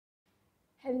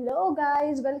Hello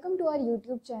guys, welcome to our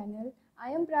YouTube channel. I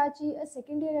am Prachi, a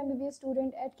second year MBBS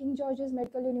student at King George's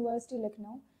Medical University,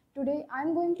 Lucknow. Today I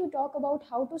am going to talk about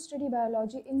how to study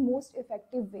biology in most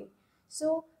effective way.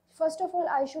 So first of all,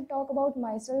 I should talk about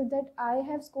myself that I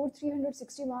have scored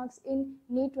 360 marks in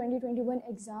Neet 2021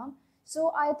 exam.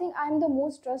 So I think I am the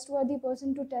most trustworthy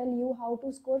person to tell you how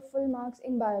to score full marks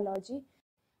in biology.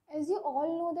 As you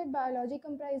all know that biology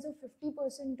comprises of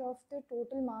 50% of the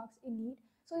total marks in NEET,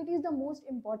 so it is the most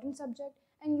important subject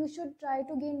and you should try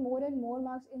to gain more and more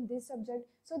marks in this subject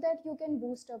so that you can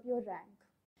boost up your rank.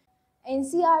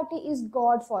 NCERT is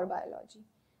God for biology.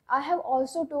 I have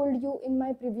also told you in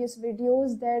my previous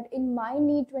videos that in my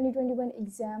NEET 2021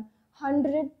 exam,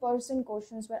 100%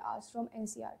 questions were asked from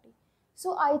NCERT.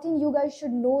 So I think you guys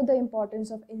should know the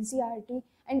importance of NCERT.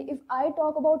 And if I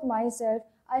talk about myself,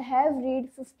 I have read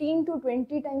 15 to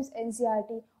 20 times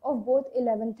NCERT of both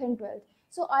 11th and 12th.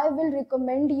 So I will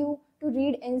recommend you to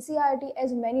read NCERT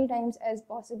as many times as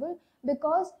possible,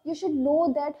 because you should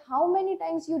know that how many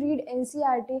times you read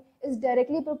NCERT is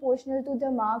directly proportional to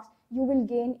the marks you will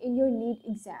gain in your NEET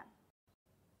exam.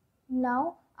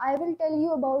 Now, I will tell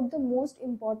you about the most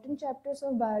important chapters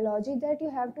of biology that you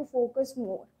have to focus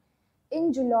more.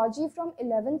 In zoology from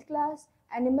 11th class,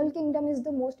 animal kingdom is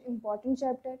the most important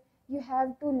chapter. You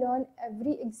have to learn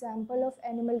every example of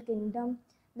animal kingdom,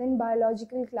 then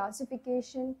biological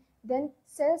classification, then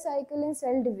cell cycle and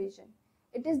cell division.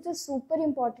 It is the super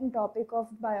important topic of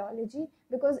biology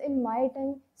because in my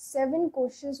time 7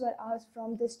 questions were asked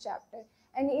from this chapter,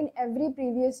 and in every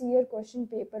previous year question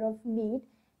paper of NEET,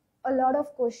 a lot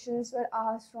of questions were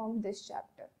asked from this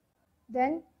chapter.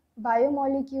 Then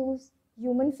biomolecules,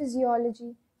 human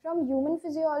physiology. From human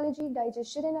physiology,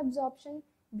 digestion and absorption,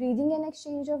 breathing and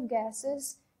exchange of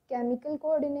gases, chemical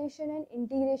coordination and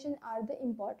integration are the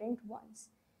important ones.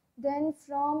 Then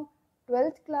from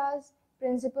 12th class,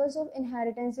 principles of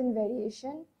inheritance and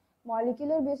variation,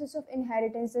 molecular basis of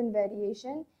inheritance and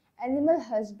variation, animal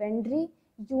husbandry,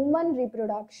 human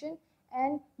reproduction,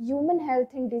 and human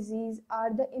health and disease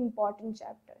are the important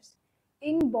chapters.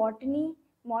 In botany,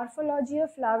 morphology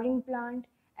of flowering plant,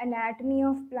 anatomy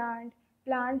of plant,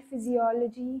 plant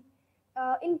physiology.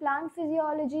 In plant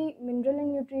physiology, mineral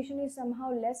and nutrition is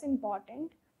somehow less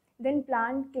important. Then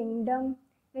plant kingdom,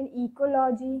 then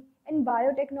ecology and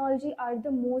biotechnology are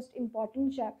the most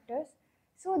important chapters.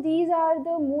 So these are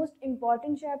the most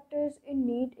important chapters in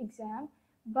NEET exam.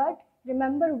 But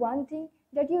remember one thing,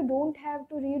 that you don't have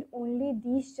to read only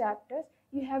these chapters.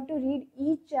 You have to read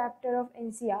each chapter of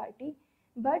NCERT.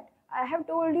 But I have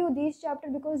told you these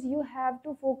chapters because you have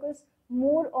to focus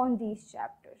more on these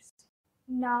chapters.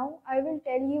 Now I will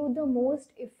tell you the most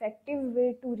effective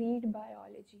way to read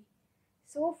biology.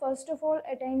 So first of all,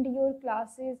 attend your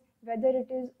classes, whether it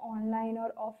is online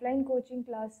or offline coaching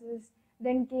classes,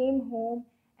 then came home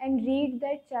and read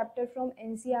that chapter from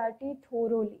NCERT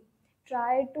thoroughly.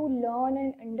 Try to learn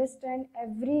and understand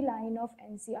every line of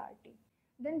NCERT.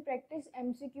 Then practice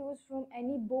MCQs from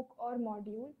any book or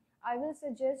module. I will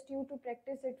suggest you to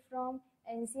practice it from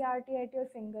NCERT at your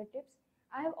fingertips.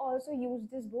 I have also used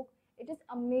this book. It is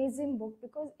amazing book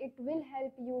because it will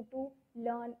help you to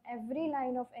learn every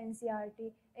line of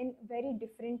NCERT in very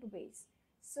different ways.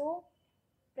 So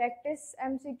practice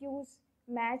MCQs,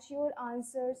 match your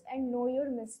answers and know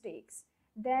your mistakes.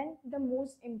 Then the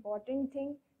most important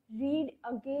thing, read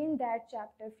again that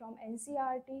chapter from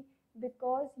NCERT,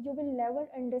 because you will never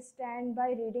understand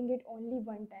by reading it only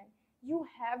one time. You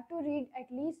have to read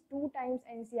at least 2 times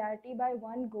NCERT by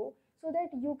one go so that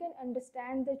you can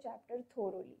understand the chapter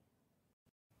thoroughly.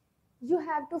 You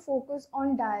have to focus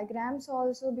on diagrams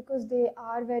also because they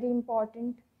are very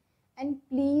important. And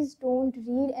please don't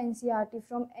read NCERT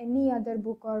from any other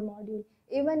book or module.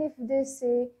 Even if they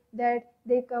say that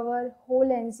they cover whole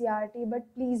NCERT,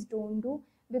 but please don't do,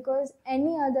 because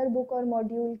any other book or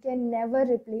module can never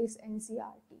replace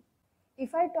NCERT.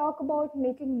 If I talk about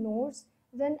making notes,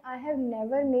 then I have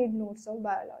never made notes of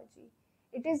biology.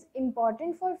 It is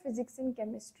important for physics and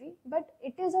chemistry, but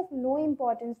it is of no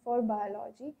importance for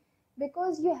biology,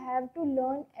 because you have to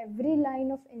learn every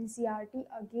line of NCERT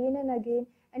again and again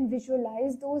and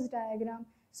visualize those diagrams.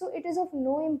 So it is of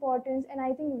no importance, and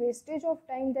I think wastage of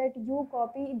time that you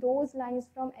copy those lines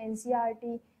from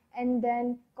NCERT and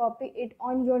then copy it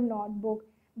on your notebook.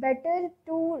 Better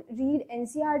to read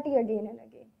NCERT again and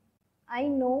again. I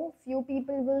know few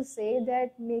people will say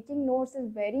that making notes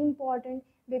is very important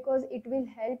because it will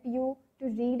help you to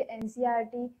read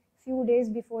NCERT few days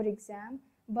before exam.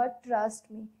 But trust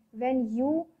me, when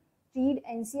you read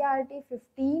NCERT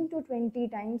 15 to 20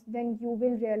 times, then you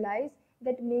will realize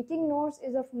that making notes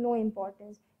is of no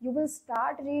importance. You will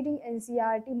start reading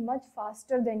NCERT much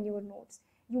faster than your notes.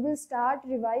 You will start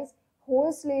revise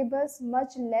whole syllabus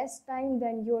much less time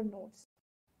than your notes.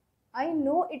 I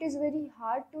know it is very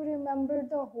hard to remember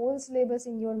the whole syllabus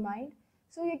in your mind,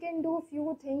 so you can do a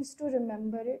few things to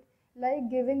remember it,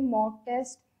 like giving mock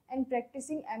tests and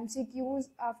practicing MCQs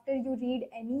after you read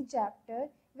any chapter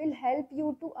will help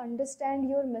you to understand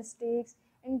your mistakes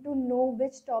and to know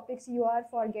which topics you are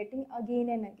forgetting again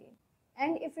and again.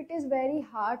 And if it is very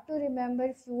hard to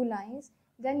remember few lines,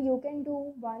 then you can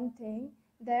do one thing,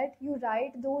 that you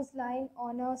write those lines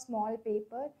on a small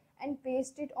paper and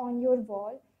paste it on your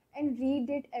wall and read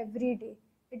it every day.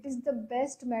 It is the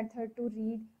best method to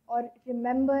read or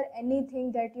remember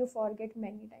anything that you forget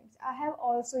many times. I have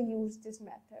also used this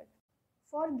method.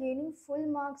 For gaining full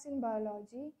marks in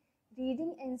biology,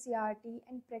 reading NCERT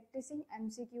and practicing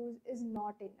MCQs is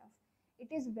not enough. It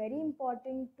is very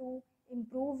important to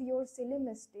improve your silly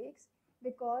mistakes,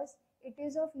 because it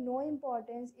is of no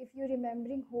importance if you're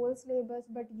remembering whole syllabus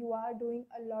but you are doing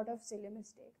a lot of silly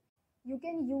mistakes. You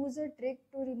can use a trick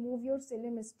to remove your silly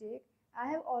mistake. I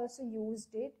have also used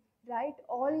it. Write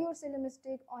all your silly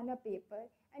mistake on a paper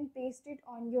and paste it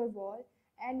on your wall.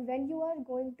 And when you are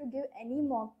going to give any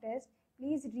mock test,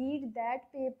 please read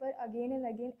that paper again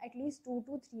and again, at least 2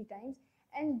 to 3 times,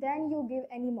 and then you give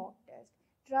any mock test.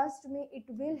 Trust me, it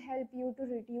will help you to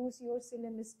reduce your silly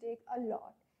mistake a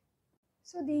lot.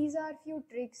 So these are few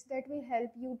tricks that will help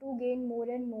you to gain more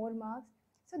and more marks.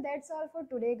 So that's all for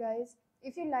today, guys.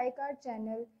 If you like our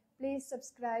channel, please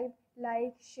subscribe,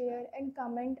 like, share and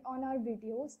comment on our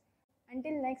videos.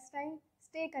 Until next time,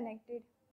 stay connected.